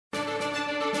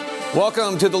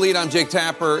Welcome to The Lead. I'm Jake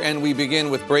Tapper, and we begin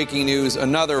with breaking news.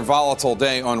 Another volatile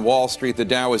day on Wall Street. The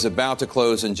Dow is about to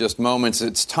close in just moments.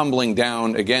 It's tumbling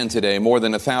down again today, more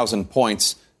than 1,000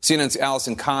 points. CNN's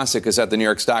Allison Kosick is at the New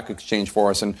York Stock Exchange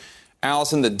for us. And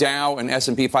Allison, the Dow and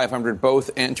S&P 500 both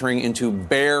entering into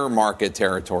bear market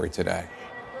territory today.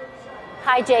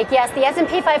 Hi, Jake. Yes, the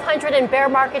S&P 500 in bear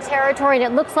market territory, and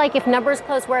it looks like if numbers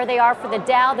close where they are for the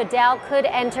Dow could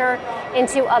enter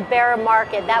into a bear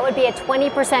market. That would be a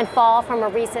 20% fall from a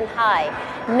recent high.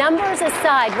 Numbers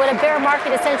aside, what a bear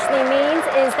market essentially means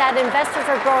is that investors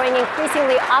are growing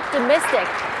increasingly optimistic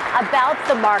about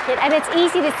the market, and it's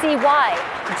easy to see why.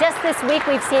 Just this week,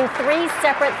 we've seen 3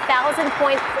 separate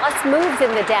 1,000-point-plus moves in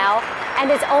the Dow,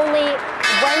 and it's only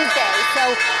Wednesday. So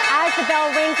as the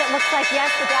bell rings, it looks like, yes,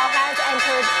 the Dow has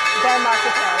entered bear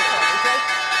market territory. Jake?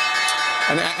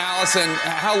 And Allison,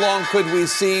 how long could we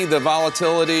see the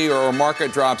volatility or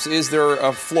market drops? Is there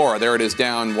a floor? There it is,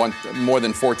 down more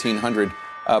than 1,400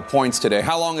 points today.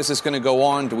 How long is this going to go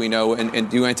on, do we know, and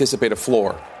do you anticipate a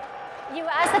floor? You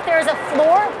asked if there's a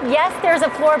floor. Yes, there's a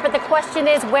floor, but the question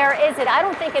is, where is it? I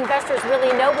don't think investors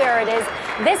really know where it is.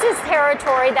 This is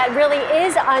territory that really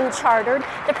is uncharted.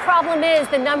 The problem is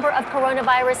the number of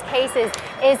coronavirus cases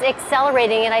is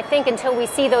accelerating, and I think until we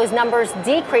see those numbers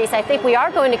decrease, I think we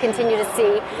are going to continue to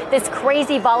see this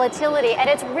crazy volatility, and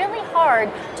it's really hard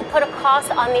to put a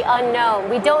cost on the unknown.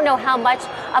 We don't know how much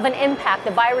of an impact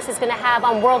the virus is going to have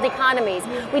on world economies.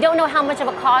 We don't know how much of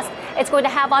a cost it's going to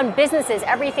have on businesses,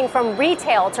 everything from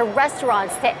retail to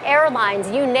restaurants to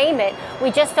airlines, you name it. We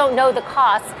just don't know the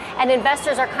costs. And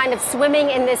investors are kind of swimming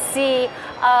in this sea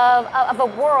of a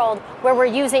world where we're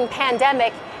using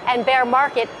pandemic and bear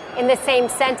market in the same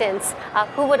sentence.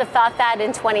 Who would have thought that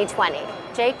in 2020?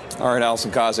 Jake? All right,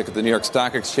 Allison Kosick at the New York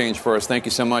Stock Exchange for us. Thank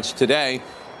you so much. Today,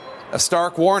 a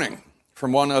stark warning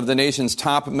from one of the nation's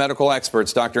top medical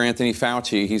experts, Dr. Anthony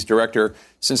Fauci. He's director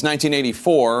since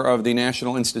 1984 of the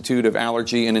National Institute of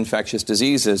Allergy and Infectious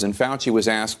Diseases. And Fauci was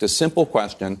asked a simple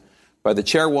question by the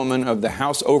chairwoman of the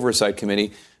House Oversight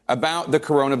Committee about the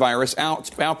coronavirus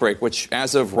outbreak, which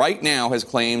as of right now has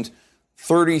claimed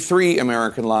 33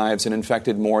 American lives and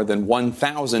infected more than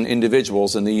 1,000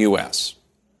 individuals in the U.S.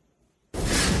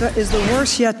 Is the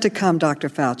worst yet to come, Dr.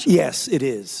 Fauci? Yes, it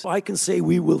is. I can say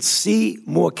we will see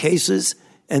more cases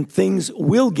and things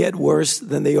will get worse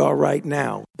than they are right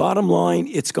now. Bottom line,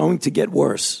 it's going to get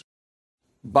worse.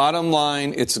 Bottom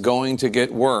line, it's going to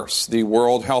get worse. The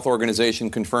World Health Organization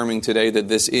confirming today that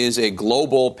this is a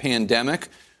global pandemic.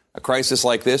 A crisis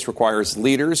like this requires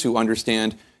leaders who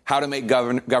understand how to make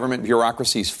government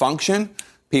bureaucracies function,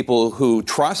 people who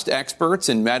trust experts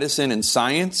in medicine and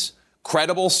science,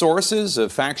 credible sources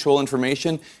of factual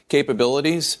information,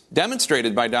 capabilities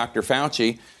demonstrated by Dr.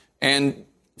 Fauci, and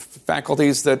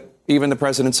faculties that even the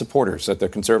president's supporters at the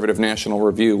Conservative National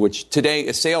Review, which today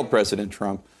assailed President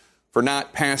Trump for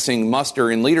not passing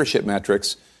muster in leadership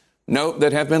metrics, note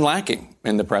that have been lacking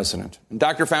in the president. And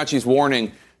Dr. Fauci's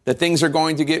warning that things are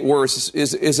going to get worse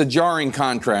is a jarring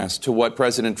contrast to what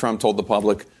President Trump told the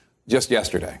public just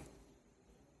yesterday.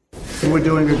 We're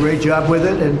doing a great job with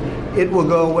it, and it will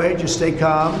go away. Just stay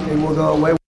calm. It will go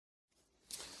away.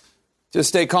 Just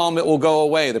stay calm. It will go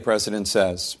away, the president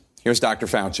says. Here's Dr.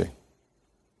 Fauci.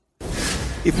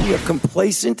 If we are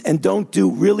complacent and don't do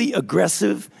really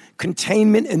aggressive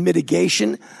containment and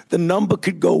mitigation, the number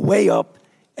could go way up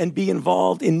and be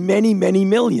involved in many, many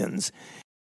millions.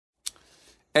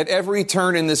 At every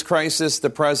turn in this crisis, the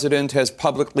president has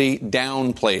publicly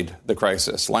downplayed the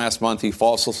crisis. Last month, he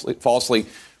falsely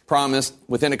promised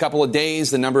within a couple of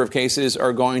days the number of cases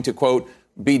are going to, quote,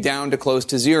 be down to close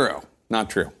to zero. Not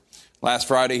true. Last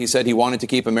Friday, he said he wanted to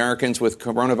keep Americans with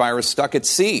coronavirus stuck at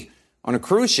sea on a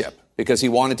cruise ship because he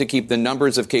wanted to keep the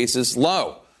numbers of cases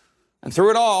low. And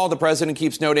through it all, the president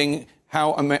keeps noting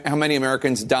how many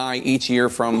Americans die each year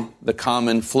from the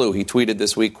common flu. He tweeted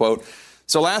this week, quote,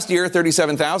 so last year,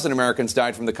 37,000 Americans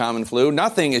died from the common flu.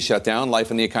 Nothing is shut down.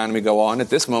 Life and the economy go on. At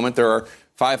this moment, there are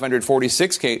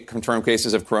 546 confirmed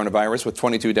cases of coronavirus with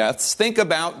 22 deaths. Think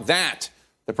about that,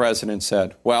 the president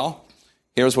said. Well,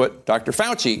 here's what Dr.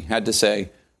 Fauci had to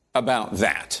say about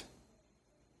that.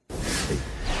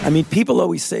 I mean, people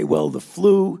always say, well, the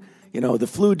flu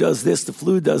does this, the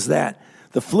flu does that.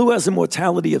 The flu has a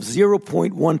mortality of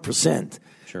 0.1%.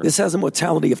 Sure. This has a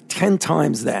mortality of 10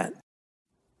 times that.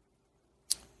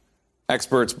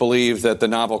 Experts believe that the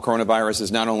novel coronavirus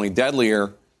is not only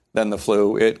deadlier than the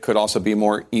flu, it could also be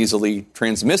more easily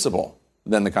transmissible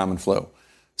than the common flu.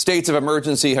 States of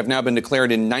emergency have now been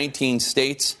declared in 19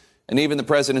 states, and even the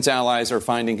president's allies are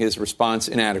finding his response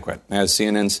inadequate, as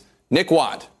CNN's Nick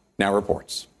Watt now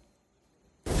reports.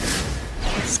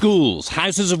 Schools,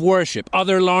 houses of worship,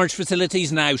 other large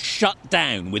facilities now shut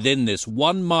down within this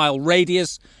 1 mile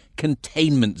radius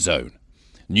containment zone.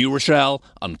 New Rochelle,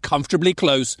 uncomfortably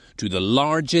close to the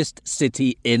largest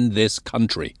city in this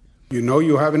country. You know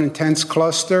you have an intense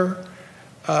cluster.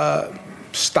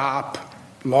 Stop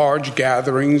large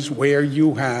gatherings where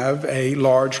you have a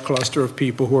large cluster of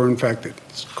people who are infected.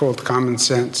 It's called common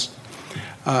sense.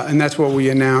 And that's what we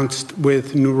announced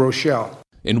with New Rochelle.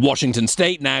 In Washington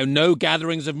state now, no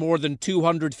gatherings of more than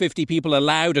 250 people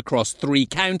allowed across 3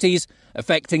 counties,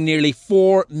 affecting nearly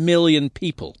 4 million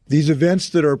people. These events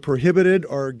that are prohibited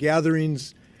are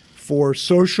gatherings for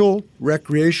social,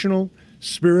 recreational,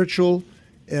 spiritual,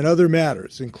 and other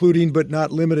matters, including but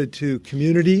not limited to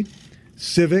community,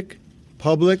 civic,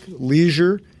 public,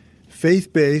 leisure,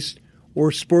 faith-based,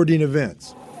 or sporting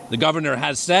events. The governor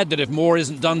has said that if more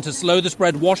isn't done to slow the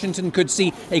spread, Washington could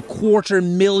see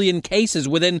 250,000 cases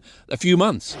within a few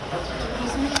months.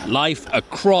 Life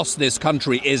across this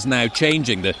country is now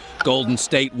changing. The Golden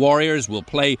State Warriors will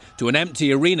play to an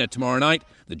empty arena tomorrow night.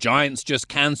 The Giants just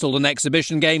cancelled an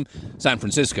exhibition game. San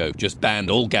Francisco just banned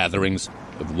all gatherings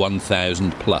of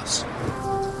 1,000 plus.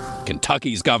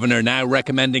 Kentucky's governor now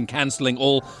recommending cancelling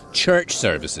all church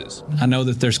services. I know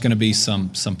that there's going to be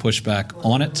some pushback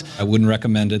on it. I wouldn't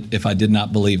recommend it if I did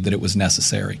not believe that it was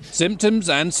necessary. Symptoms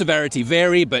and severity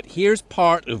vary, but here's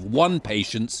part of one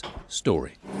patient's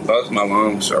story. Both my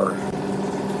lungs are,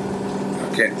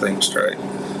 I can't think straight.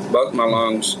 Both my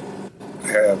lungs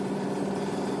have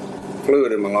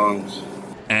fluid in my lungs.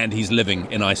 And he's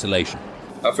living in isolation.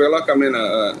 I feel like I'm in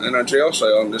a jail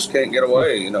cell and just can't get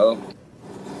away, you know.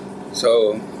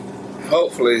 So,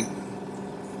 hopefully,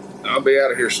 I'll be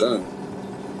out of here soon.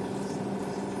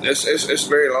 It's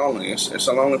very lonely. It's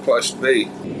a lonely place to be.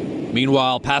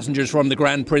 Meanwhile, passengers from the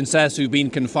Grand Princess who've been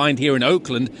confined here in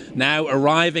Oakland now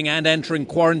arriving and entering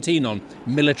quarantine on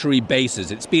military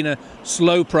bases. It's been a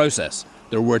slow process.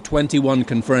 There were 21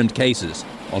 confirmed cases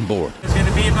on board. It's going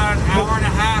to be about an hour and a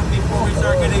half before we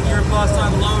start getting your bus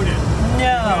unloaded.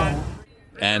 No.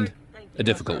 And a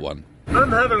difficult one.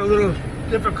 I'm having a little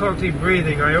difficulty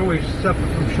breathing. I always suffer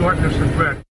from shortness of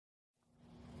breath.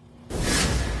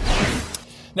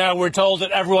 Now, we're told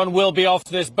that everyone will be off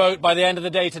this boat by the end of the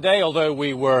day today, although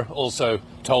we were also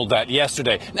told that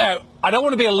yesterday. Now, I don't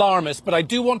want to be alarmist, but I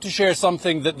do want to share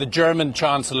something that the German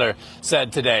Chancellor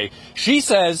said today. She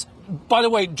says, by the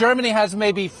way, Germany has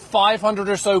maybe 500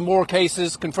 or so more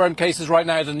cases, confirmed cases right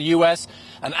now than the US.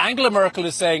 And Angela Merkel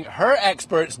is saying her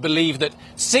experts believe that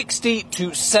 60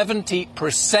 to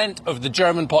 70% of the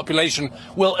German population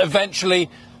will eventually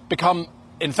become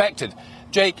infected.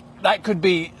 Jake, that could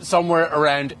be somewhere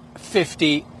around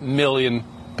 50 million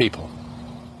people.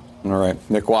 All right.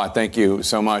 Nick Watt, thank you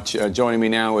so much. Joining me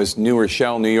now is New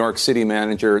Rochelle, New York City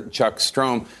manager Chuck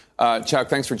Strom. Chuck,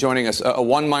 thanks for joining us. A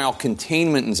 1 mile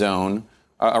containment zone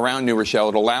around New Rochelle.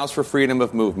 It allows for freedom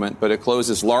of movement, but it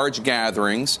closes large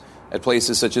gatherings at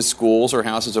places such as schools or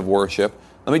houses of worship.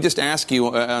 Let me just ask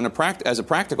you, as a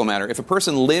practical matter, if a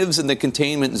person lives in the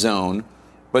containment zone,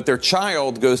 but their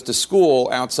child goes to school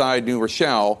outside New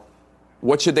Rochelle,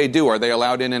 what should they do? Are they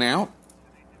allowed in and out?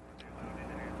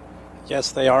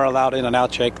 Yes, they are allowed in and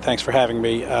out, Jake. Thanks for having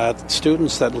me.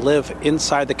 Students that live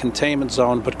inside the containment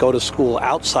zone but go to school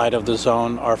outside of the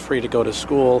zone are free to go to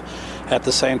school. At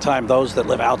the same time, those that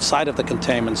live outside of the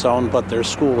containment zone but their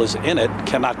school is in it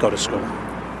cannot go to school.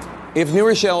 If New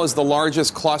Rochelle is the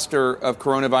largest cluster of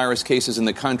coronavirus cases in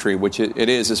the country, which it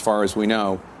is as far as we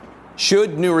know,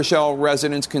 should New Rochelle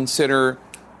residents consider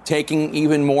taking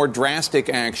even more drastic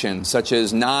action, such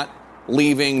as not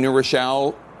leaving New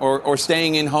Rochelle or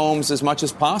staying in homes as much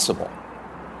as possible?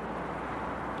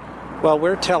 Well,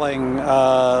 we're telling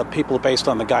people, based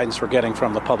on the guidance we're getting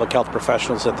from the public health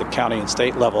professionals at the county and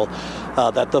state level,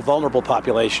 that the vulnerable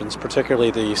populations,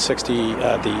 particularly the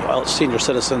senior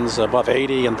citizens above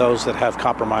 80 and those that have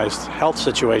compromised health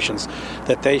situations,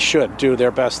 that they should do their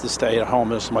best to stay at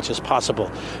home as much as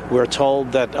possible. We're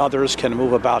told that others can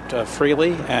move about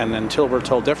freely, and until we're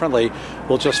told differently,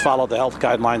 we'll just follow the health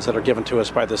guidelines that are given to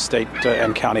us by the state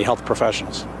and county health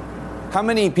professionals. How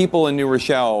many people in New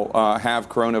Rochelle have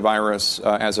coronavirus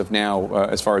as of now,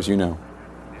 as far as you know?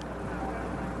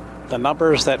 The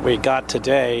numbers that we got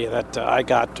today, that I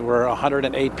got, were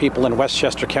 108 people in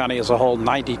Westchester County as a whole.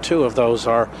 92 of those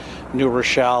are New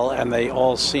Rochelle, and they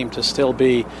all seem to still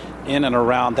be in and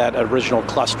around that original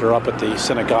cluster up at the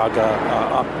synagogue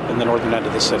up in the northern end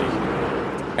of the city.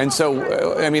 And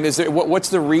so, I mean, what's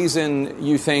the reason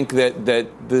you think that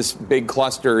this big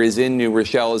cluster is in New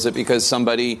Rochelle? Is it because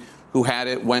somebody who had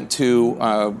it went to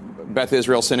Beth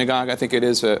Israel Synagogue, I think it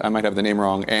is, I might have the name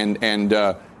wrong, and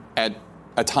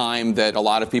at a time that a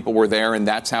lot of people were there and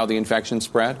that's how the infection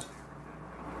spread?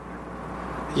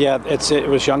 Yeah, it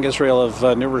was Young Israel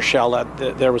of New Rochelle.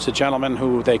 There was a gentleman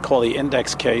who they call the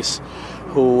index case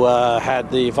who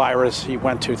had the virus. He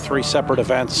went to 3 separate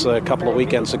events a couple of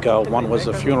weekends ago. One was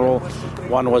a funeral,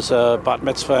 one was a bat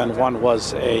mitzvah, and one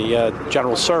was a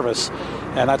general service.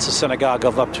 And that's a synagogue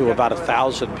of up to about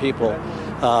 1,000 people,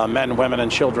 men, women, and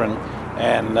children.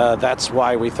 And that's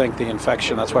why we think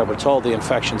that's why we're told the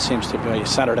infection seems to be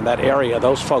centered in that area.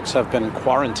 Those folks have been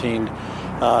quarantined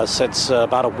since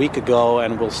about a week ago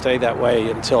and will stay that way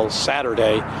until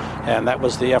Saturday. And that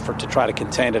was the effort to try to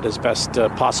contain it as best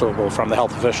possible from the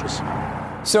health officials.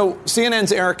 So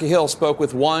CNN's Erica Hill spoke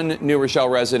with one New Rochelle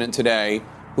resident today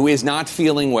who is not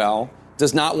feeling well,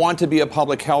 does not want to be a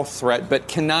public health threat, but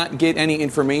cannot get any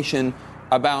information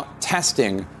about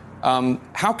testing.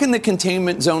 How can the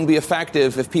containment zone be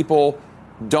effective if people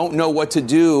don't know what to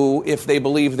do if they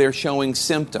believe they're showing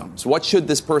symptoms? What should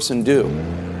this person do?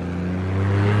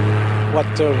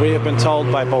 What we have been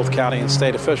told by both county and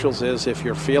state officials is if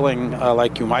you're feeling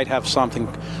like you might have something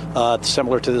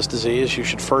similar to this disease, you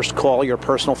should first call your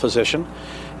personal physician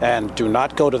and do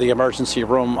not go to the emergency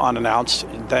room unannounced.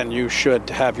 Then you should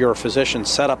have your physician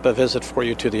set up a visit for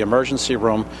you to the emergency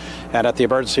room. And at the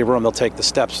emergency room, they'll take the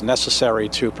steps necessary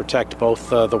to protect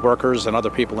both the workers and other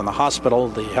people in the hospital,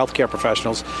 the healthcare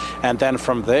professionals. And then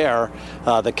from there,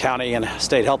 the county and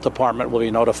state health department will be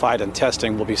notified and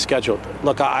testing will be scheduled.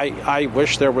 Look, I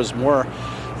wish there was more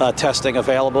testing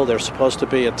available. There's supposed to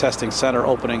be a testing center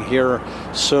opening here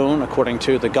soon, according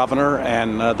to the governor,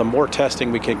 and the more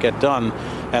testing we can get done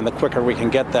and the quicker we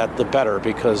can get that, the better,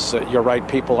 because you're right,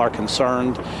 people are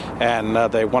concerned and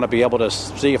they want to be able to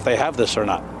see if they have this or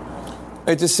not.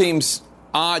 It just seems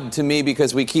odd to me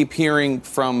because we keep hearing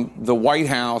from the White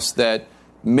House that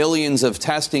millions of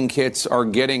testing kits are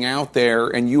getting out there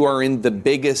and you are in the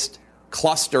biggest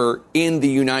cluster in the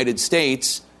United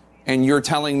States. And you're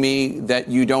telling me that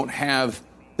you don't have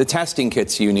the testing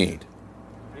kits you need.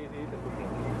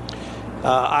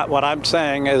 What I'm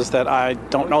saying is that I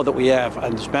don't know that we have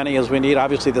as many as we need.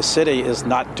 Obviously, the city is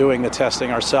not doing the testing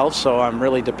ourselves, so I'm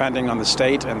really depending on the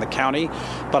state and the county.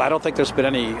 But I don't think there's been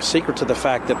any secret to the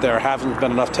fact that there haven't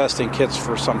been enough testing kits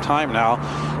for some time now.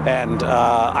 And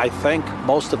I think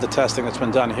most of the testing that's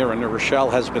been done here in New Rochelle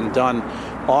has been done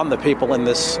on the people in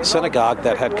this synagogue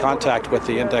that had contact with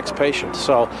the index patient.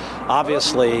 So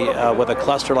obviously, with a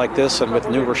cluster like this and with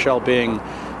New Rochelle being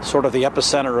sort of the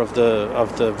epicenter of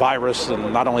the virus,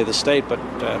 and not only the state, but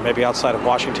maybe outside of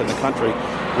Washington, the country,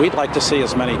 we'd like to see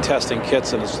as many testing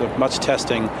kits and as much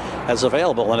testing as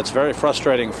available. And it's very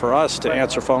frustrating for us to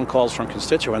answer phone calls from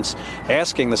constituents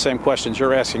asking the same questions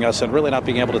you're asking us and really not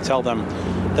being able to tell them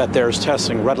that there's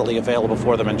testing readily available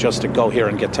for them and just to go here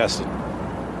and get tested.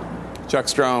 Chuck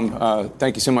Strom,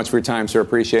 thank you so much for your time, sir.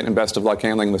 Appreciate it, and best of luck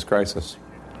handling this crisis.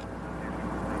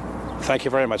 Thank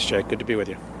you very much, Jake. Good to be with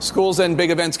you. Schools and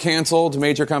big events canceled.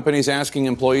 Major companies asking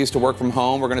employees to work from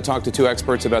home. We're going to talk to 2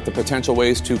 experts about the potential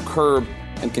ways to curb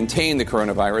and contain the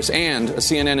coronavirus, and a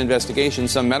CNN investigation.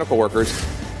 Some medical workers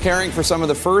caring for some of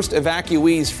the first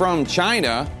evacuees from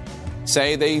China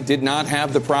say they did not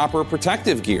have the proper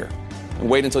protective gear. And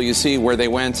wait until you see where they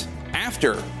went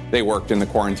after they worked in the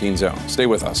quarantine zone. Stay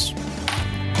with us.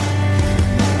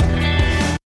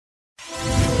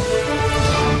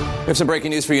 We have some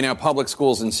breaking news for you now. Public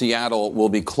schools in Seattle will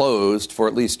be closed for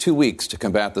at least 2 weeks to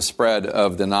combat the spread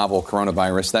of the novel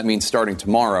coronavirus. That means starting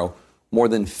tomorrow, more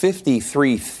than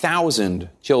 53,000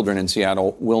 children in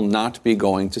Seattle will not be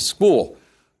going to school.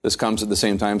 This comes at the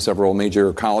same time several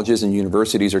major colleges and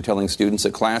universities are telling students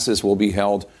that classes will be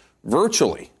held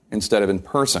virtually instead of in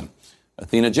person.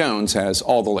 Athena Jones has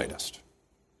all the latest.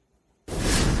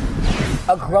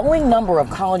 A growing number of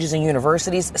colleges and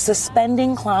universities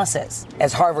suspending classes.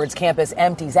 As Harvard's campus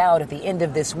empties out at the end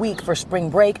of this week for spring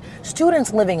break,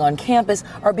 students living on campus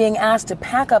are being asked to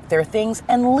pack up their things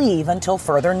and leave until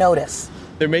further notice.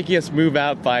 They're making us move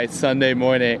out by Sunday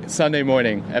morning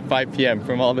at 5 p.m.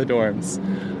 from all the dorms.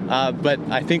 But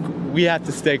I think we have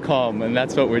to stay calm, and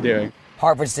that's what we're doing.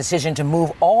 Harvard's decision to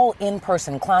move all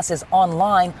in-person classes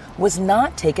online was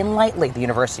not taken lightly, the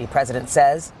university president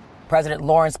says. President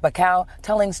Lawrence Bacow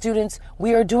telling students,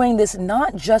 "We are doing this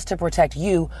not just to protect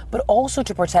you, but also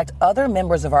to protect other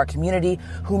members of our community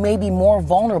who may be more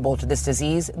vulnerable to this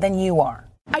disease than you are."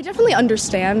 I definitely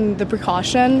understand the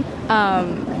precaution.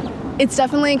 It's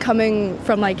definitely coming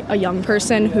from like a young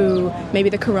person who maybe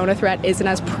the corona threat isn't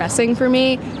as pressing for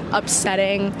me,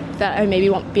 upsetting that I maybe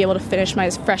won't be able to finish my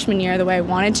freshman year the way I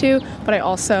wanted to, but I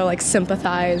also like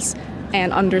sympathize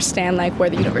and understand like where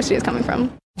the university is coming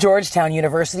from. Georgetown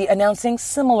University announcing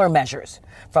similar measures.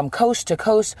 From coast to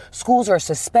coast, schools are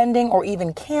suspending or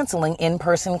even canceling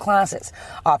in-person classes,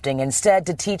 opting instead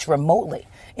to teach remotely,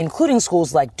 including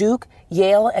schools like Duke,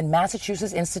 Yale, and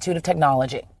Massachusetts Institute of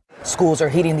Technology. Schools are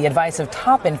heeding the advice of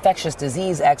top infectious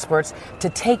disease experts to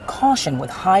take caution with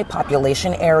high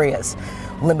population areas,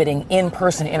 limiting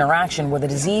in-person interaction where the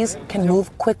disease can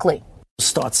move quickly.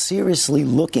 Start seriously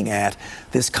looking at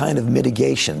this kind of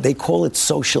mitigation. They call it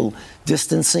social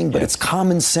distancing, but it's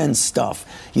common sense stuff.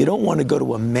 You don't want to go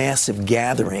to a massive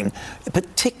gathering,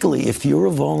 particularly if you're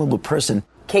a vulnerable person.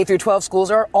 K through 12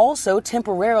 schools are also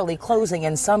temporarily closing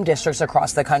in some districts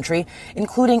across the country,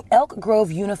 including Elk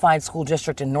Grove Unified School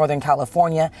District in Northern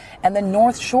California and the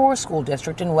North Shore School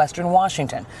District in Western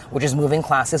Washington, which is moving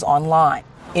classes online.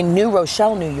 In New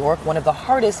Rochelle, New York, one of the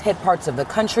hardest hit parts of the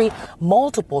country,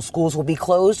 multiple schools will be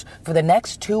closed for the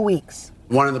next 2 weeks.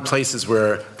 One of the places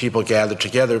where people gather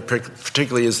together,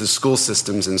 particularly, is the school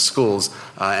systems and schools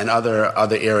and other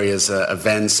areas,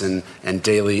 events and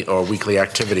daily or weekly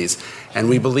activities. And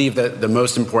we believe that the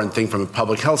most important thing from a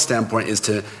public health standpoint is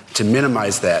to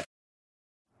minimize that.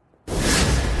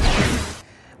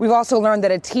 We've also learned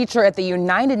that a teacher at the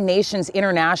United Nations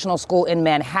International School in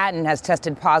Manhattan has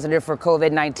tested positive for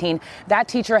COVID-19. That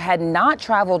teacher had not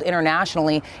traveled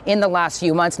internationally in the last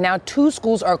few months. Now 2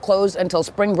 schools are closed until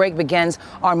spring break begins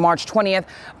on March 20th.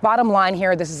 Bottom line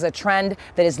here, this is a trend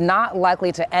that is not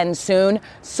likely to end soon.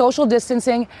 Social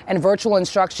distancing and virtual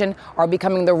instruction are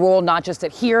becoming the rule, not just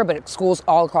at here, but at schools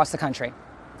all across the country.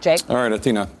 Jake? All right,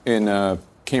 Athena, in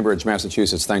Cambridge,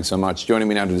 Massachusetts, thanks so much. Joining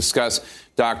me now to discuss,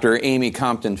 Dr. Amy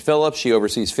Compton Phillips. She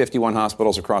oversees 51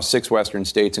 hospitals across 6 western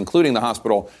states, including the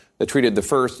hospital that treated the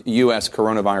first U.S.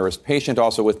 coronavirus patient.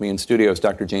 Also with me in studio is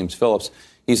Dr. James Phillips.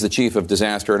 He's the chief of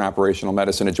disaster and operational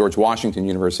medicine at George Washington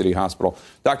University Hospital.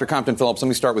 Dr. Compton Phillips, let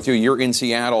me start with you. You're in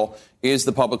Seattle. Is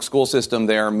the public school system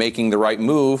there making the right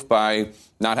move by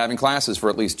not having classes for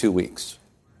at least 2 weeks?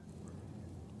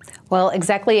 Well,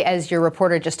 exactly as your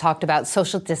reporter just talked about,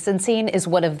 social distancing is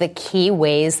one of the key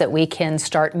ways that we can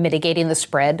start mitigating the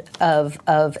spread of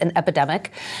an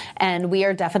epidemic. And we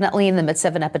are definitely in the midst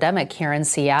of an epidemic here in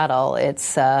Seattle.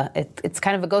 It's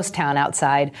kind of a ghost town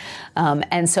outside.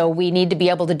 And so we need to be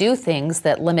able to do things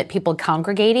that limit people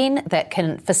congregating that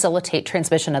can facilitate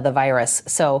transmission of the virus.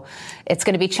 So it's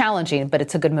going to be challenging, but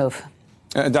it's a good move.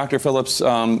 Dr. Phillips,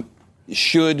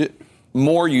 should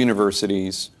more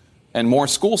universities and more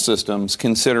school systems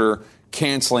consider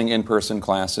canceling in-person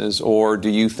classes, or do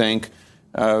you think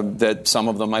that some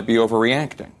of them might be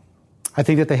overreacting? I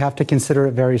think that they have to consider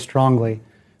it very strongly.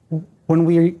 When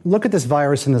we look at this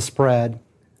virus and the spread,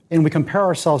 and we compare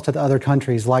ourselves to the other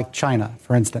countries like China,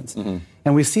 for instance,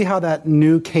 and we see how that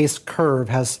new case curve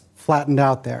has flattened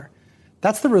out there,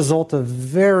 that's the result of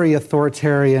very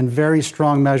authoritarian, very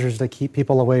strong measures to keep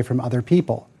people away from other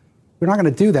people. We're not going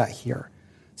to do that here.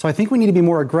 So I think we need to be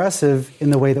more aggressive in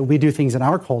the way that we do things in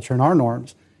our culture and our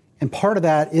norms. And part of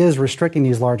that is restricting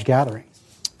these large gatherings.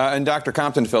 And Dr.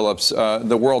 Compton Phillips,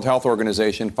 the World Health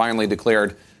Organization finally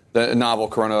declared the novel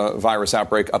coronavirus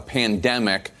outbreak a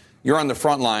pandemic. You're on the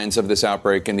front lines of this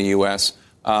outbreak in the U.S.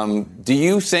 Do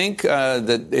you think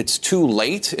that it's too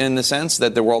late in the sense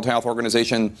that the World Health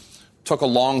Organization took a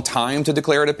long time to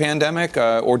declare it a pandemic,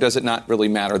 or does it not really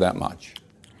matter that much?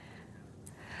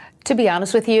 To be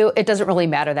honest with you, it doesn't really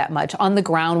matter that much. On the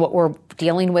ground, what we're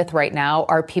dealing with right now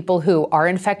are people who are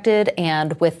infected,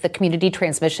 and with the community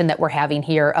transmission that we're having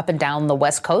here up and down the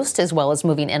West Coast, as well as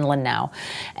moving inland now.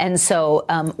 And so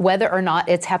whether or not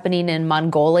it's happening in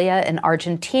Mongolia and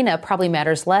Argentina probably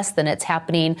matters less than it's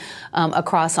happening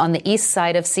across on the east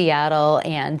side of Seattle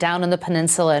and down in the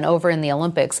peninsula and over in the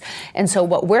Olympics. And so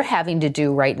what we're having to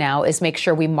do right now is make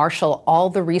sure we marshal all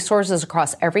the resources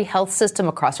across every health system,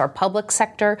 across our public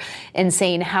sector, and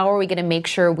saying, how are we going to make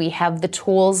sure we have the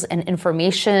tools and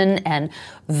information and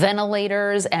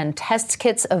ventilators and test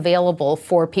kits available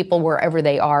for people wherever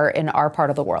they are in our part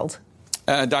of the world?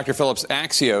 Dr. Phillips,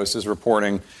 Axios is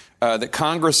reporting that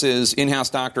Congress's in-house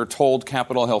doctor told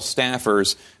Capitol Hill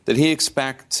staffers that he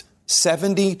expects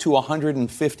 70 to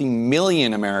 150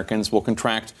 million Americans will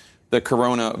contract the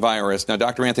coronavirus. Now,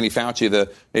 Dr. Anthony Fauci,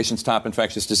 the nation's top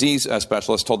infectious disease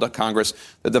specialist, told Congress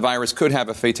that the virus could have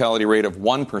a fatality rate of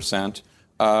 1%.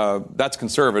 That's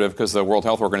conservative because the World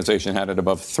Health Organization had it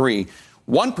above 3%.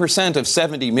 1% of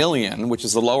 70 million, which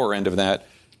is the lower end of that,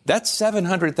 that's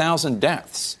 700,000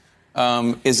 deaths.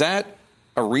 Is that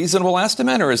a reasonable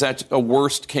estimate, or is that a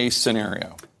worst-case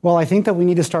scenario? Well, I think that we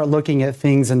need to start looking at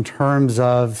things in terms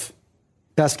of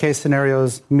best-case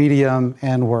scenarios, medium,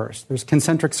 and worst. There's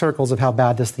concentric circles of how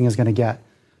bad this thing is going to get.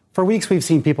 For weeks, we've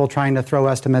seen people trying to throw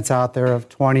estimates out there of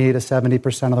 20 to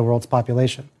 70% of the world's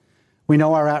population. We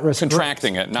know our at-risk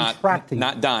contracting it, not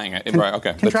dying it. Right?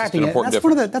 Okay, contracting it.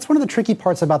 That's one of the tricky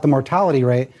parts about the mortality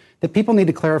rate that people need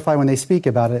to clarify when they speak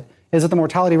about it. Is it the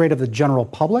mortality rate of the general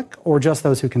public or just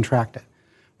those who contract it?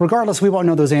 Regardless, we won't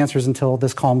know those answers until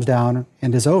this calms down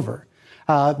and is over.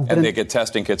 And they get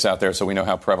testing kits out there so we know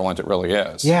how prevalent it really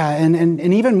is. Yeah, and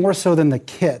even more so than the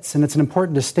kits, and it's an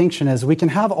important distinction, is we can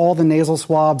have all the nasal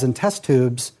swabs and test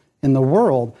tubes in the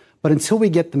world, but until we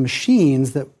get the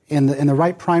machines that and the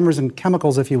right primers and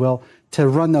chemicals, if you will, to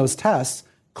run those tests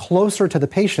closer to the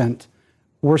patient,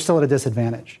 we're still at a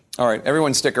disadvantage. All right,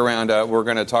 everyone stick around. We're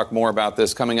going to talk more about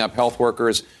this. Coming up, health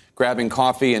workers grabbing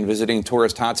coffee and visiting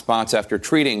tourist hotspots after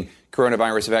treating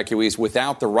coronavirus evacuees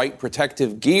without the right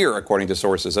protective gear, according to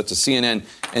sources. That's a CNN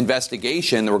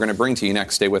investigation that we're going to bring to you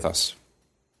next. Stay with us.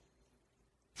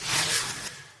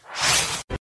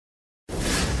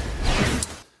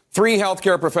 Three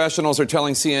healthcare professionals are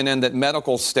telling CNN that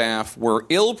medical staff were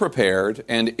ill-prepared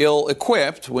and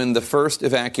ill-equipped when the first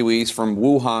evacuees from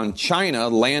Wuhan, China,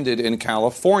 landed in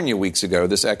California weeks ago.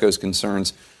 This echoes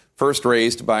concerns first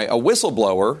raised by a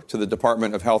whistleblower to the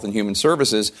Department of Health and Human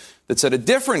Services that said a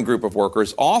different group of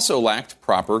workers also lacked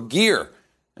proper gear.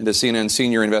 And as CNN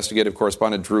senior investigative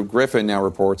correspondent Drew Griffin now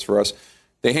reports for us,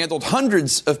 they handled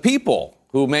hundreds of people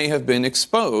who may have been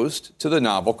exposed to the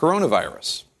novel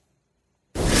coronavirus.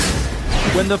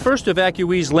 When the first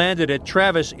evacuees landed at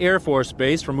Travis Air Force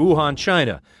Base from Wuhan,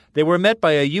 China, they were met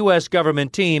by a U.S.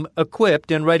 government team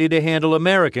equipped and ready to handle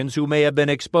Americans who may have been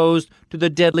exposed to the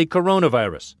deadly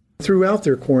coronavirus. Throughout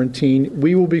their quarantine,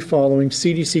 we will be following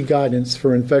CDC guidance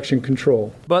for infection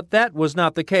control. But that was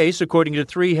not the case, according to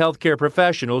three healthcare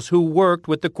professionals who worked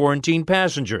with the quarantined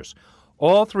passengers.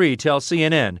 All three tell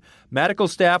CNN medical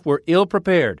staff were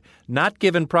ill-prepared, not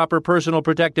given proper personal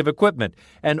protective equipment,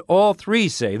 and all three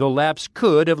say the lapse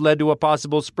could have led to a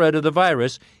possible spread of the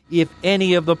virus if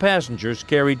any of the passengers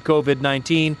carried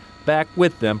COVID-19 back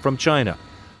with them from China.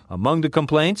 Among the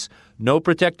complaints, no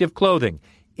protective clothing,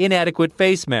 inadequate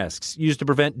face masks used to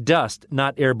prevent dust,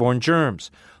 not airborne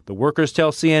germs. The workers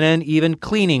tell CNN even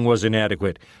cleaning was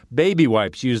inadequate. Baby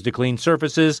wipes used to clean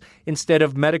surfaces instead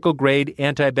of medical-grade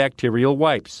antibacterial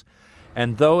wipes.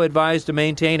 And though advised to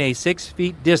maintain a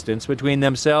 6-foot distance between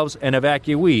themselves and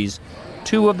evacuees,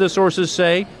 two of the sources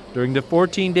say during the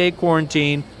 14-day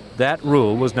quarantine, that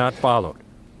rule was not followed.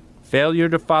 Failure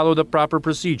to follow the proper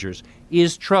procedures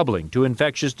is troubling to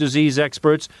infectious disease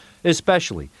experts,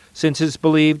 especially since it's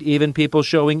believed even people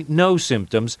showing no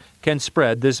symptoms can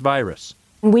spread this virus.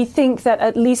 We think that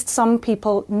at least some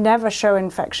people never show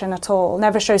infection at all,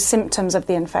 never show symptoms of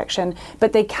the infection,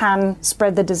 but they can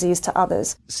spread the disease to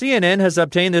others. CNN has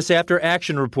obtained this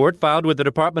after-action report filed with the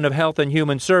Department of Health and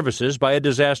Human Services by a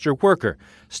disaster worker,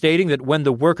 stating that when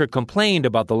the worker complained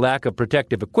about the lack of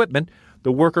protective equipment,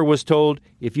 the worker was told,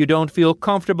 if you don't feel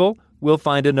comfortable, we'll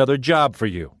find another job for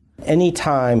you.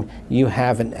 Anytime you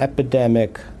have an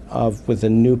epidemic with a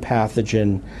new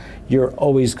pathogen, you're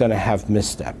always going to have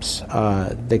missteps.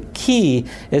 The key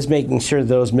is making sure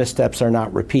those missteps are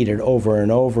not repeated over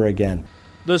and over again.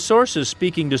 The sources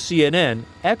speaking to CNN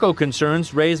echo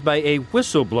concerns raised by a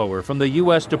whistleblower from the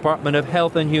U.S. Department of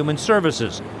Health and Human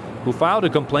Services, who filed a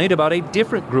complaint about a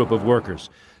different group of workers,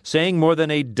 saying more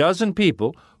than a dozen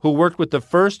people who worked with the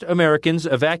first Americans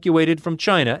evacuated from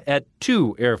China at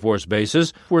 2 Air Force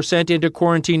bases were sent into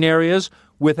quarantine areas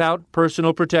without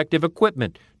personal protective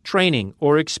equipment, training,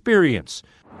 or experience.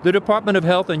 The Department of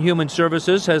Health and Human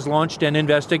Services has launched an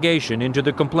investigation into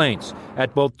the complaints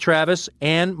at both Travis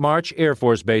and March Air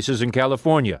Force bases in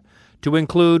California to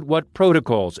include what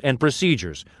protocols and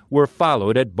procedures were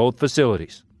followed at both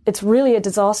facilities. It's really a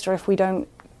disaster if we don't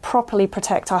properly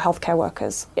protect our healthcare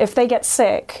workers. If they get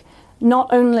sick, not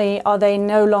only are they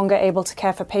no longer able to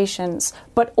care for patients,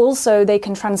 but also they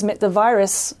can transmit the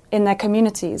virus in their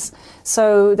communities.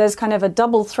 So there's kind of a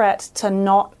double threat to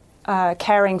not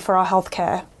caring for our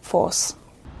healthcare force.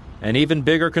 An even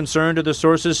bigger concern to the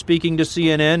sources speaking to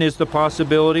CNN is the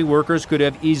possibility workers could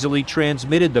have easily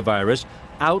transmitted the virus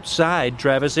outside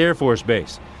Travis Air Force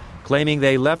Base, claiming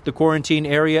they left the quarantine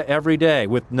area every day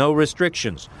with no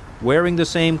restrictions, wearing the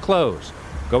same clothes,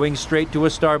 going straight to a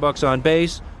Starbucks on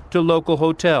base, to local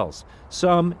hotels,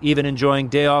 some even enjoying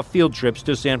day-off field trips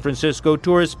to San Francisco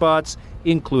tourist spots,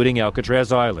 including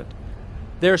Alcatraz Island.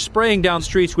 They're spraying down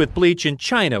streets with bleach in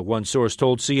China, one source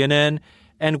told CNN,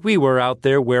 and we were out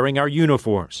there wearing our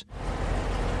uniforms.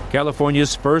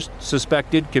 California's first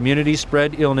suspected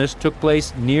community-spread illness took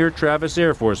place near Travis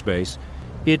Air Force Base.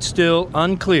 It's still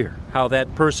unclear how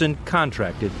that person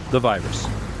contracted the virus.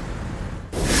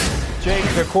 Jake,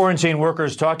 the quarantine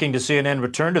workers talking to CNN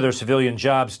returned to their civilian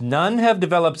jobs. None have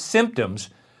developed symptoms,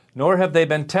 nor have they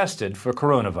been tested for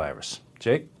coronavirus.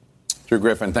 Jake? Drew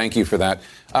Griffin, thank you for that.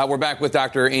 We're back with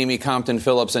Dr. Amy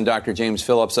Compton-Phillips and Dr. James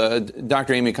Phillips.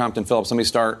 Dr. Amy Compton-Phillips, let me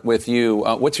start with you.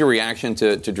 What's your reaction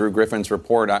to Drew Griffin's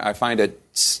report? I find it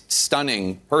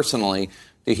stunning, personally,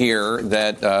 to hear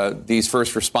that these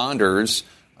first responders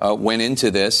went into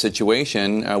this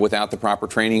situation without the proper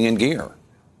training and gear.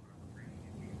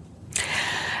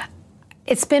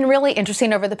 It's been really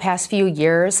interesting over the past few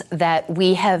years that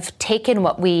we have taken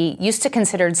what we used to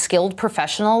consider skilled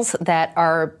professionals that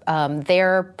are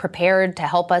there prepared to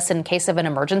help us in case of an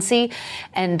emergency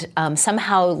and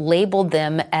somehow labeled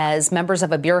them as members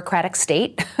of a bureaucratic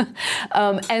state.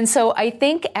 And so I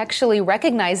think actually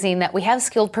recognizing that we have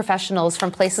skilled professionals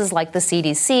from places like the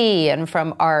CDC and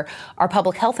from our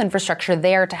public health infrastructure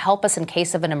there to help us in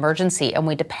case of an emergency, and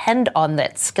we depend on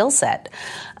that skill set.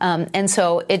 And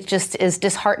so it just is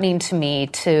disheartening to me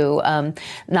to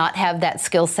not have that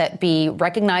skill set be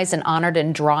recognized and honored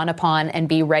and drawn upon and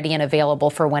be ready and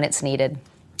available for when it's needed.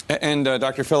 And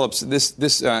Dr. Phillips,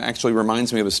 this actually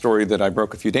reminds me of a story that I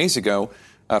broke a few days ago.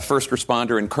 A first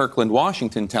responder in Kirkland,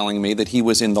 Washington, telling me that he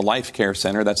was in the Life Care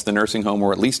Center. That's the nursing home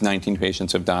where at least 19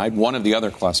 patients have died, one of the other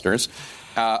clusters.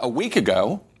 A week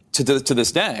ago, to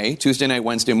this day, Tuesday night,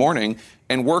 Wednesday morning,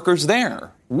 and workers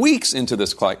there, weeks into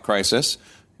this crisis,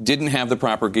 didn't have the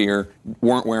proper gear,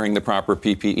 weren't wearing the proper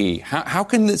PPE. How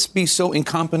can this be so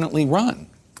incompetently run?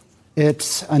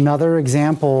 It's another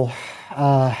example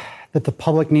that the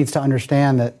public needs to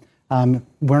understand that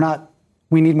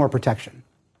we need more protection.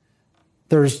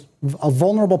 There's a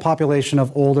vulnerable population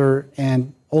of older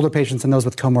patients and those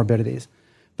with comorbidities.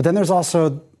 But then there's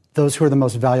also those who are the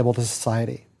most valuable to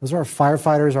society. Those are our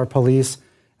firefighters, our police,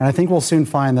 and I think we'll soon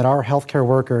find that our healthcare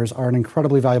workers are an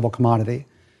incredibly valuable commodity.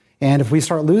 And if we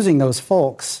start losing those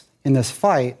folks in this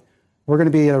fight, we're going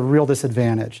to be at a real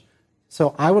disadvantage.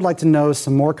 So I would like to know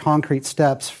some more concrete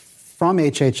steps from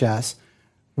HHS.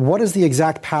 What is the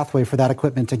exact pathway for that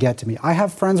equipment to get to me? I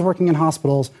have friends working in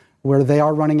hospitals where they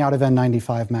are running out of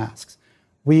N95 masks.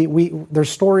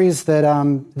 There's stories that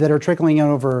are trickling in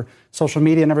over social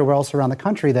media and everywhere else around the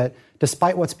country that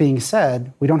despite what's being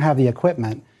said, we don't have the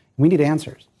equipment. We need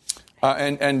answers.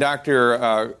 And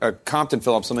Dr.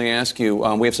 Compton-Phillips, let me ask you,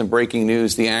 we have some breaking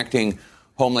news. The acting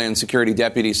Homeland Security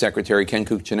Deputy Secretary, Ken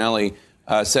Cuccinelli,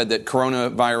 said that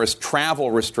coronavirus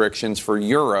travel restrictions for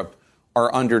Europe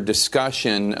are under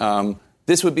discussion.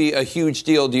 This would be a huge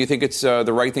deal. Do you think it's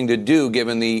the right thing to do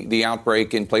given the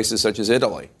outbreak in places such as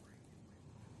Italy?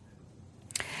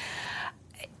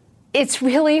 It's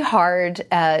really hard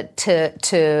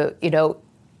to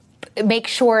make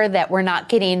sure that we're not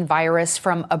getting virus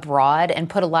from abroad and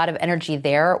put a lot of energy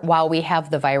there while we have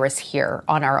the virus here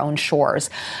on our own shores.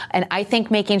 And I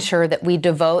think making sure that we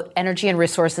devote energy and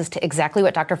resources to exactly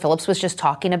what Dr. Phillips was just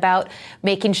talking about,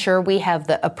 making sure we have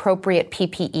the appropriate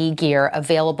PPE gear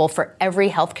available for every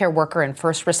healthcare worker and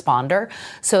first responder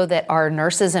so that our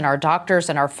nurses and our doctors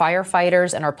and our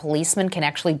firefighters and our policemen can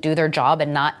actually do their job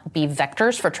and not be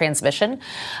vectors for transmission.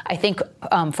 I think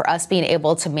for us being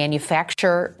able to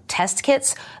manufacture test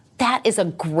kits, that is a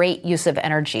great use of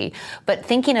energy. But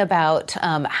thinking about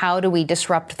how do we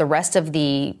disrupt the rest of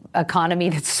the economy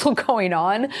that's still going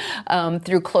on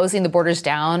through closing the borders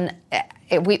down,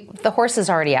 the horse is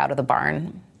already out of the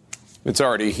barn. It's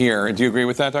already here. Do you agree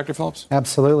with that, Dr. Phillips?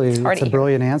 Absolutely. It's a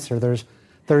brilliant answer.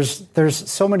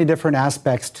 There's so many different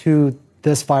aspects to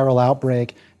this viral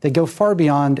outbreak that go far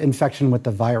beyond infection with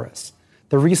the virus.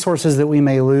 The resources that we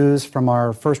may lose from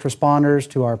our first responders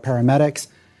to our paramedics,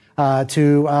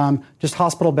 to just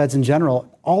hospital beds in general,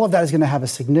 all of that is going to have a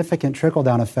significant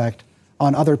trickle-down effect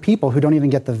on other people who don't even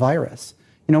get the virus.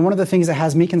 You know, one of the things that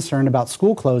has me concerned about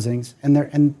school closings,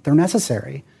 and they're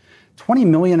necessary, 20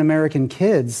 million American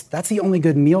kids, that's the only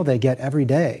good meal they get every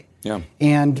day. Yeah.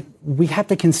 And we have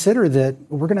to consider that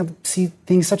we're going to see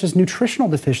things such as nutritional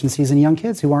deficiencies in young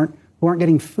kids who aren't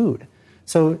getting food.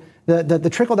 So the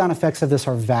trickle-down effects of this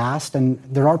are vast, and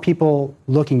there are people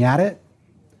looking at it,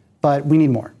 but we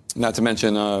need more. Not to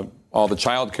mention all the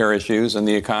child care issues and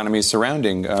the economies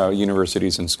surrounding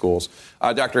universities and schools.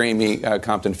 Dr. Amy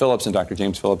Compton-Phillips and Dr.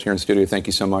 James Phillips here in the studio, thank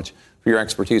you so much for your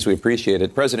expertise. We appreciate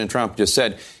it. President Trump just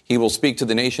said he will speak to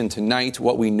the nation tonight.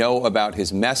 What we know about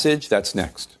his message, that's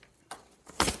next.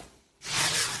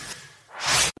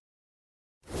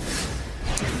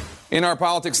 In our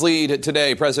politics lead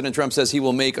today, President Trump says he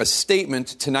will make a statement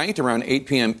tonight around 8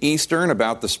 p.m. Eastern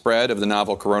about the spread of the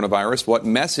novel coronavirus. What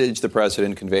message the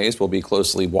president conveys will be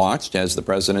closely watched, as the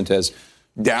president has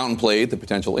downplayed the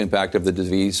potential impact of the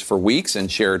disease for weeks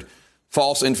and shared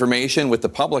false information with the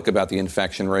public about the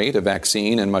infection rate, a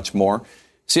vaccine, and much more.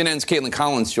 CNN's Caitlin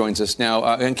Collins joins us now.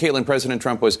 And Caitlin, President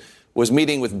Trump was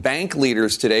meeting with bank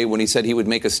leaders today when he said he would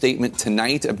make a statement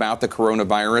tonight about the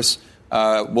coronavirus.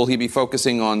 Will he be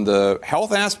focusing on the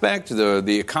health aspect,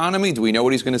 the economy? Do we know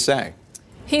what he's going to say?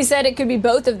 He said it could be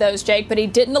both of those, Jake, but he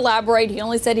didn't elaborate. He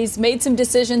only said he's made some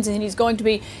decisions and he's going to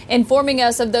be informing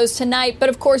us of those tonight. But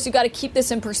of course, you got to keep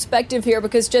this in perspective here,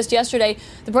 because just yesterday,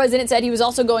 the president said he was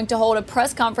also going to hold a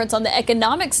press conference on the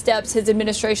economic steps his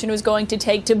administration was going to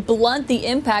take to blunt the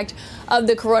impact of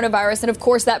the coronavirus. And of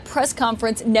course, that press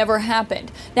conference never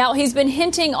happened. Now, he's been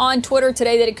hinting on Twitter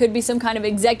today that it could be some kind of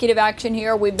executive action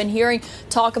here. We've been hearing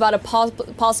talk about a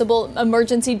possible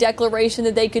emergency declaration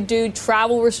that they could do,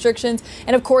 travel restrictions.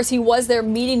 And of course, he was there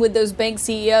meeting with those bank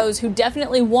CEOs who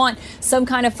definitely want some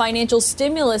kind of financial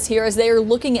stimulus here as they are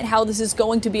looking at how this is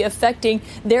going to be affecting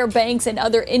their banks and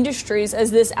other industries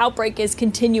as this outbreak is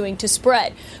continuing to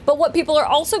spread. But what people are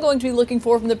also going to be looking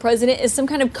for from the president is some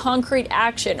kind of concrete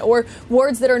action or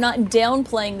words that are not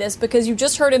downplaying this, because you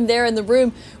just heard him there in the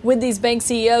room with these bank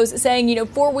CEOs saying,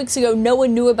 4 weeks ago, no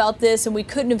one knew about this and we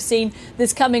couldn't have seen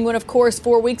this coming, when, of course,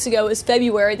 4 weeks ago is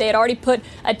February. They had already put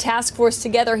a task force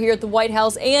together here at the White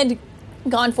House and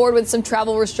gone forward with some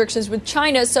travel restrictions with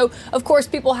China. So, of course,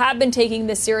 people have been taking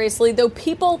this seriously, though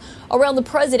people around the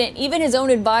president, even his own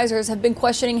advisors, have been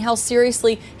questioning how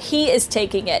seriously he is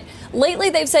taking it. Lately,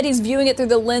 they've said he's viewing it through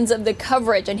the lens of the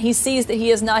coverage, and he sees that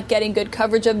he is not getting good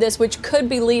coverage of this, which could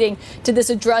be leading to this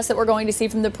address that we're going to see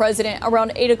from the president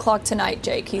around 8 o'clock tonight,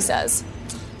 Jake, he says.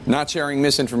 Not sharing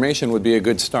misinformation would be a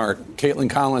good start. Caitlin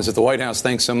Collins at the White House,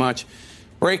 thanks so much.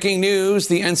 Breaking news,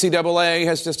 the NCAA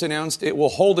has just announced it will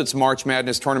hold its March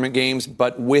Madness tournament games,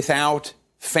 but without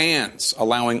fans,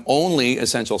 allowing only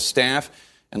essential staff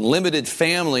and limited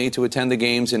family to attend the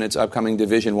games in its upcoming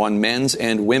Division I men's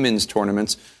and women's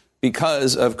tournaments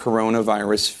because of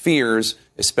coronavirus fears,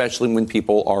 especially when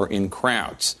people are in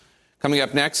crowds. Coming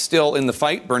up next, still in the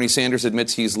fight, Bernie Sanders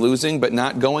admits he's losing but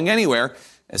not going anywhere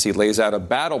as he lays out a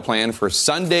battle plan for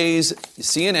Sunday's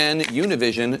CNN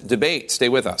Univision debate. Stay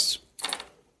with us.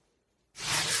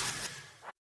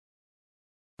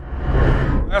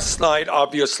 Last night,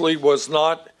 obviously, was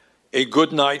not a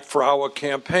good night for our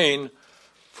campaign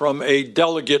from a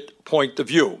delegate point of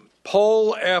view.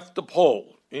 Poll after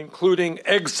poll, including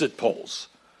exit polls,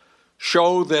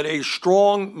 show that a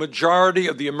strong majority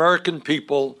of the American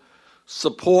people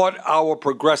support our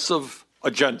progressive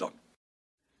agenda.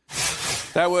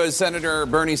 That was Senator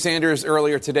Bernie Sanders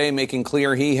earlier today, making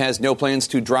clear he has no plans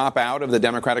to drop out of the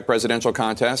Democratic presidential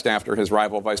contest after his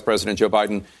rival Vice President Joe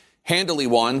Biden handily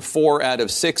won 4 out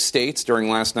of 6 states during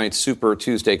last night's Super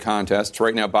Tuesday contest.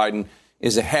 Right now, Biden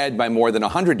is ahead by more than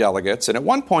 100 delegates. And at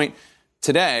one point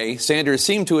today, Sanders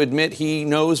seemed to admit he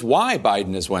knows why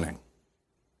Biden is winning.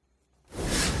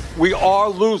 We are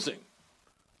losing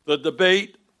the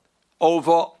debate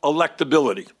over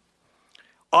electability.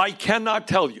 I cannot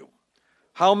tell you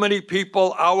how many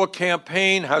people our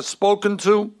campaign has spoken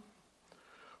to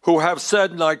who have said,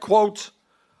 and I quote,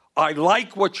 "I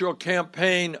like what your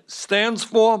campaign stands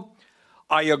for.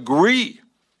 I agree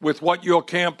with what your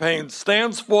campaign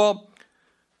stands for,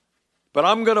 but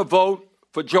I'm going to vote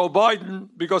for Joe Biden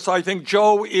because I think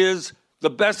Joe is the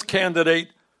best candidate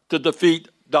to defeat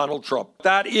Donald Trump."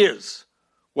 That is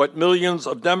what millions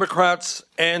of Democrats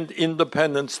and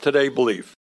independents today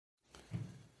believe.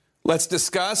 Let's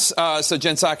discuss. So,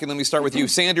 Jen Psaki, let me start with you.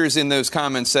 Sanders, in those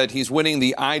comments, said he's winning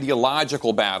the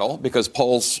ideological battle because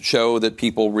polls show that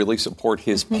people really support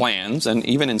his plans. And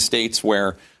even in states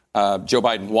where Joe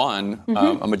Biden won,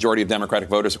 a majority of Democratic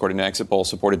voters, according to exit polls,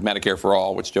 supported Medicare for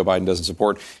all, which Joe Biden doesn't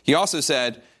support. He also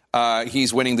said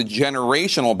he's winning the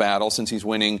generational battle since he's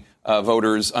winning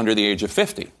voters under the age of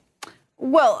 50.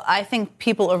 Well, I think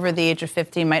people over the age of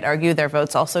 50 might argue their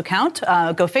votes also count.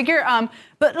 Go figure.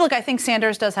 But look, I think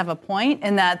Sanders does have a point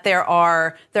in that there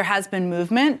has been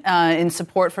movement in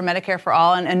support for Medicare for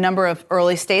all in a number of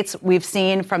early states we've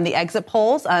seen from the exit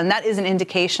polls. And that is an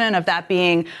indication of that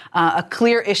being a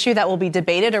clear issue that will be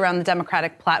debated around the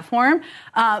Democratic platform.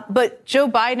 But Joe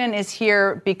Biden is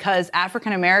here because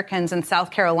African Americans in South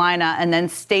Carolina and then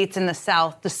states in the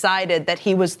South decided that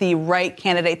he was the right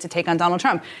candidate to take on Donald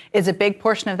Trump. Is a big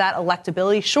portion of that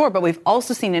electability? Sure. But we've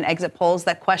also seen in exit polls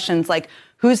that questions like,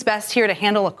 who's best here to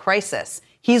handle a crisis?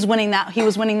 He's winning that. He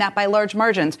was winning that by large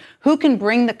margins. Who can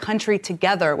bring the country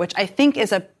together, which I think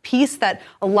is a piece that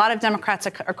a lot of Democrats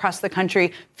across the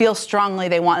country feel strongly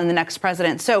they want in the next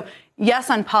president. So yes,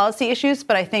 on policy issues,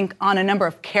 but I think on a number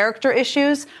of character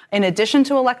issues, in addition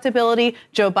to electability,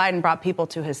 Joe Biden brought people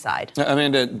to his side.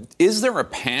 Amanda, is there a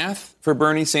path for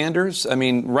Bernie Sanders? I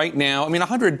mean, right now,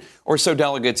 100 or so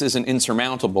delegates isn't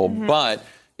insurmountable, but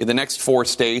the next 4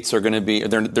 states are going to be,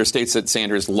 they're states that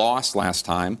Sanders lost last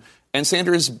time. And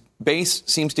Sanders' base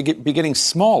seems to be getting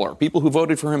smaller. People who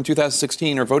voted for him in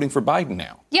 2016 are voting for Biden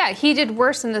now. Yeah, he did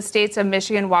worse in the states of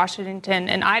Michigan, Washington,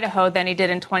 and Idaho than he did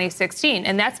in 2016.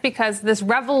 And that's because this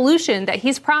revolution that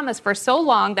he's promised for so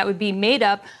long that would be made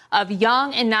up of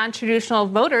young and non-traditional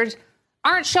voters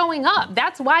aren't showing up.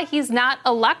 That's why he's not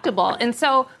electable. And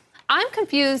so I'm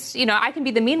confused. I can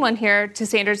be the mean one here to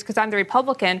Sanders because I'm the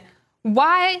Republican.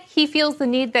 Why he feels the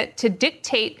need to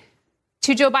dictate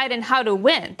to Joe Biden how to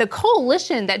win. The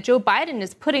coalition that Joe Biden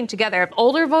is putting together of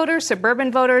older voters,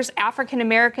 suburban voters, African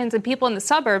Americans, and people in the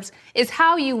suburbs is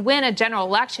how you win a general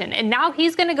election. And now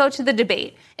he's going to go to the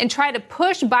debate and try to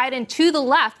push Biden to the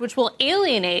left, which will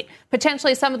alienate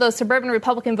potentially some of those suburban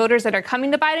Republican voters that are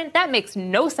coming to Biden. That makes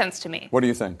no sense to me. What do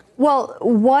you think? Well,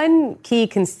 one key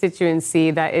constituency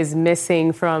that is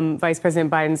missing from Vice President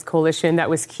Biden's coalition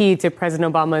that was key to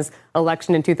President Obama's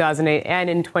election in 2008 and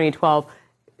in 2012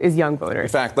 is young voters. In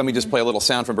fact, let me just play a little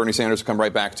sound from Bernie Sanders. We'll come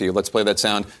right back to you. Let's play that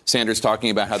sound. Sanders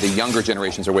talking about how the younger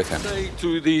generations are with him. Say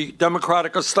to the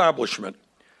Democratic establishment,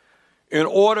 in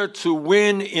order to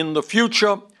win in the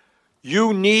future,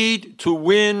 you need to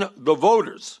win the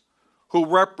voters who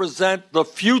represent the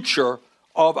future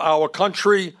of our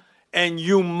country, and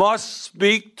you must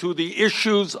speak to the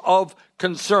issues of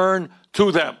concern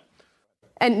to them.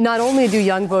 And not only do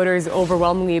young voters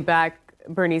overwhelmingly back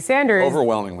Bernie Sanders.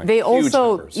 Overwhelmingly. They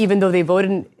also, numbers. Even though they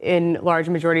voted in large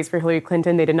majorities for Hillary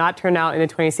Clinton, they did not turn out in the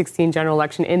 2016 general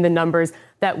election in the numbers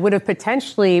that would have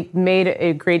potentially made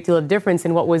a great deal of difference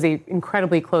in what was an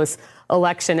incredibly close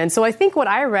election. And so I think what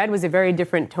I read was a very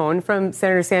different tone from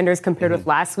Senator Sanders compared with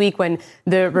last week when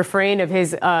the refrain of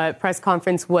his press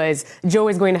conference was, Joe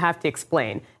is going to have to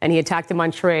explain. And he attacked him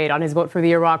on trade, on his vote for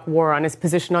the Iraq war, on his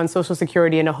position on Social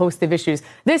Security and a host of issues.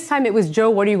 This time it was, Joe,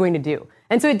 what are you going to do?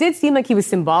 And so it did seem like he was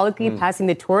symbolically passing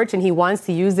the torch, and he wants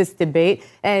to use this debate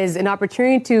as an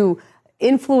opportunity to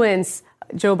influence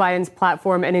Joe Biden's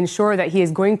platform and ensure that he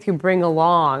is going to bring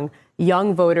along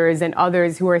young voters and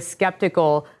others who are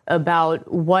skeptical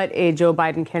about what a Joe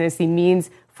Biden candidacy means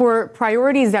for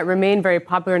priorities that remain very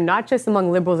popular, not just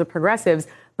among liberals or progressives,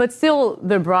 but still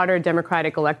the broader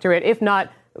Democratic electorate, if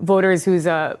not voters whose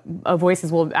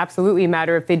voices will absolutely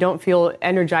matter if they don't feel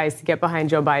energized to get behind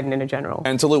Joe Biden in a general.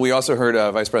 And Tolu, we also heard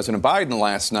Vice President Biden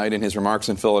last night in his remarks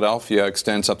in Philadelphia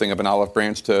extend something of an olive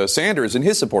branch to Sanders and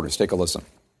his supporters. Take a listen.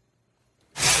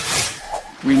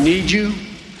 We need you.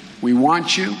 We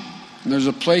want you. And there's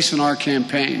a place in our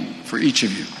campaign for each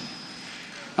of you.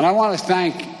 And I want to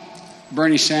thank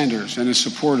Bernie Sanders and his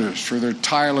supporters for their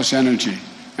tireless energy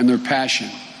and their passion.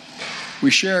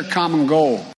 We share a common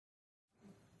goal.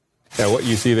 Yeah, what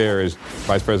you see there is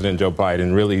Vice President Joe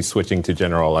Biden really switching to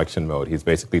general election mode. He's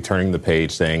basically turning the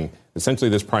page, saying essentially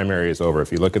this primary is over.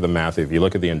 If you look at the math, if you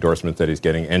look at the endorsements that he's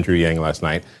getting, Andrew Yang last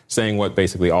night, saying what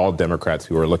basically all Democrats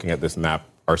who are looking at this map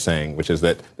are saying, which is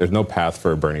that there's no path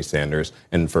for Bernie Sanders.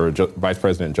 And for Vice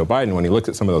President Joe Biden, when he looks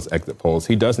at some of those exit polls,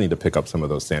 he does need to pick up some of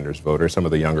those Sanders voters, some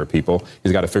of the younger people.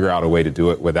 He's got to figure out a way to do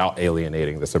it without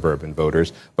alienating the suburban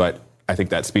voters. But I think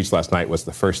that speech last night was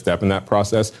the first step in that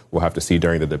process. We'll have to see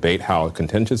during the debate how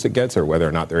contentious it gets or whether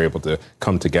or not they're able to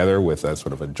come together with a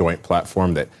sort of a joint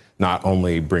platform that not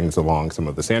only brings along some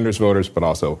of the Sanders voters, but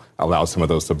also allows some of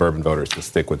those suburban voters to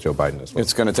stick with Joe Biden as well.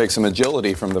 It's going to take some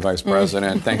agility from the vice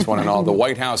president. Thanks, one and all. The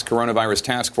White House Coronavirus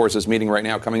Task Force is meeting right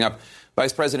now. Coming up,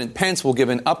 Vice President Pence will give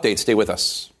an update. Stay with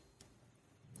us.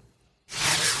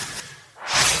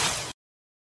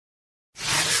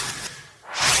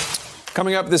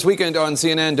 Coming up this weekend on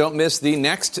CNN, don't miss the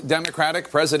next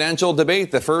Democratic presidential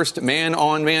debate, the first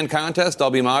man-on-man contest. I'll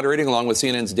be moderating along with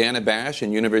CNN's Dana Bash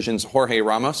and Univision's Jorge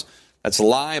Ramos. That's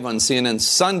live on CNN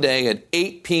Sunday at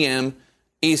 8 p.m.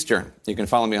 Eastern. You can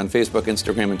follow me on Facebook,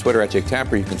 Instagram, and Twitter at Jake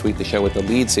Tapper. You can tweet the show with the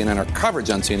lead CNN. Our coverage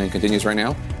on CNN continues right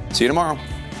now. See you tomorrow.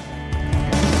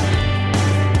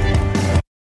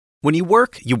 When you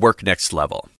work next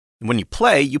level. And when you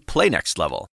play next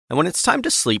level. And when it's time to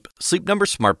sleep, Sleep Number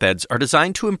smart beds are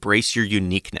designed to embrace your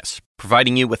uniqueness,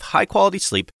 providing you with high-quality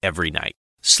sleep every night.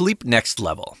 Sleep next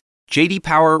level. J.D.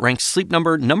 Power ranks Sleep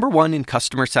Number #1 in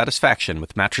customer satisfaction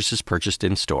with mattresses purchased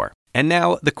in-store. And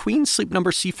now, the Queen Sleep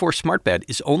Number C4 smart bed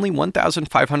is only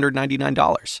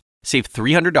 $1,599. Save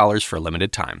 $300 for a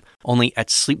limited time, only at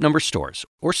Sleep Number stores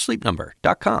or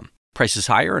sleepnumber.com. Prices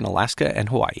higher in Alaska and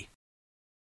Hawaii.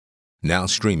 Now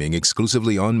streaming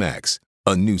exclusively on Max.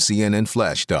 A new CNN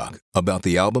Flash doc about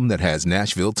the album that has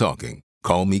Nashville talking,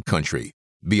 Call Me Country.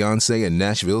 Beyoncé and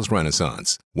Nashville's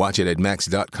Renaissance. Watch it at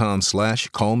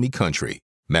max.com/callmecountry.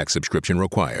 Max subscription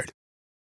required.